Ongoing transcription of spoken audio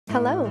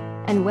Hello,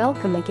 and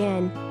welcome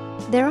again.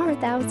 There are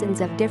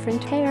thousands of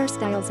different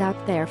hairstyles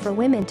out there for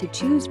women to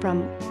choose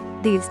from.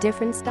 These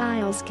different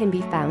styles can be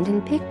found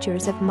in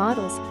pictures of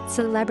models,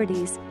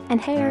 celebrities,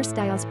 and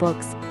hairstyles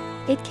books.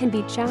 It can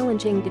be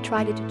challenging to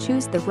try to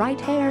choose the right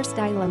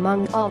hairstyle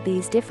among all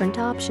these different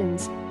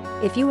options.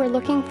 If you are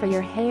looking for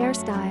your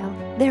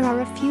hairstyle, there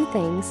are a few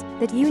things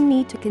that you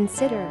need to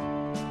consider.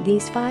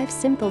 These 5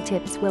 simple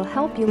tips will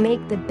help you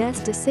make the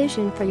best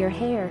decision for your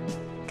hair.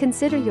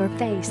 Consider your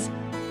face.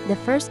 The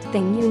first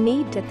thing you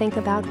need to think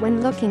about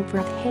when looking for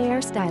a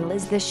hairstyle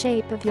is the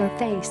shape of your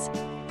face.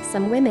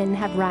 Some women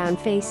have round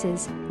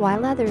faces,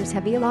 while others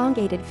have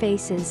elongated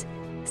faces.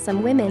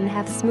 Some women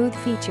have smooth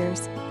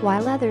features,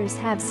 while others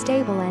have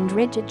stable and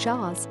rigid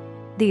jaws.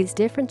 These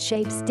different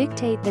shapes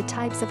dictate the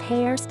types of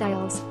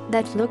hairstyles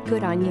that look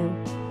good on you.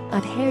 A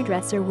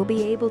hairdresser will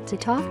be able to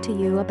talk to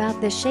you about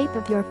the shape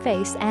of your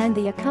face and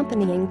the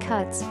accompanying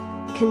cuts.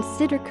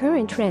 Consider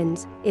current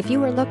trends. If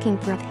you are looking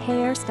for a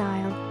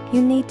hairstyle,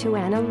 you need to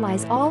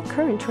analyze all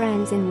current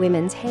trends in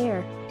women's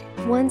hair.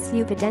 Once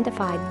you've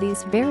identified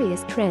these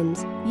various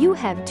trends, you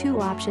have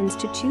 2 options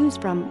to choose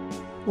from.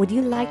 Would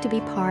you like to be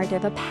part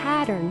of a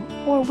pattern,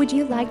 or would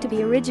you like to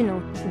be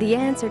original? The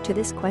answer to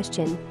this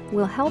question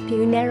will help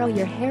you narrow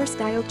your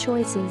hairstyle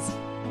choices.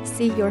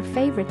 See your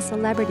favorite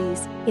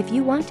celebrities. If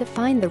you want to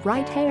find the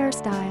right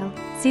hairstyle,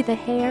 see the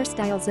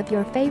hairstyles of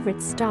your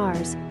favorite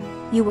stars.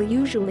 You will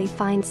usually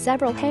find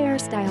several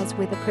hairstyles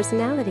with a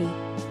personality.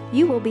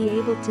 You will be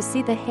able to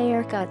see the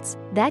haircuts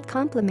that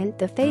complement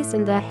the face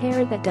and the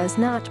hair that does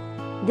not.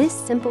 This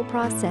simple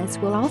process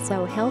will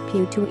also help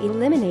you to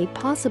eliminate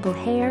possible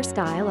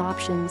hairstyle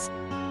options.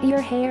 Your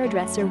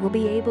hairdresser will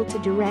be able to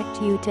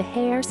direct you to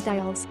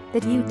hairstyles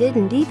that you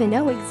didn't even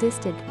know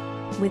existed.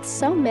 With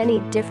so many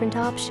different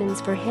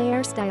options for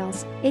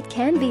hairstyles, it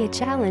can be a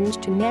challenge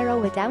to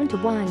narrow it down to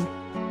one.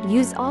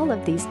 Use all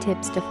of these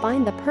tips to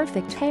find the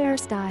perfect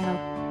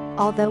hairstyle.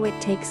 Although it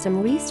takes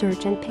some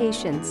research and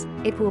patience,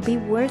 it will be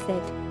worth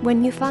it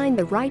when you find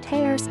the right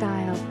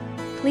hairstyle.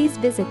 Please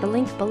visit the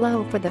link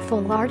below for the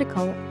full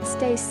article.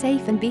 Stay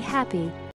safe and be happy.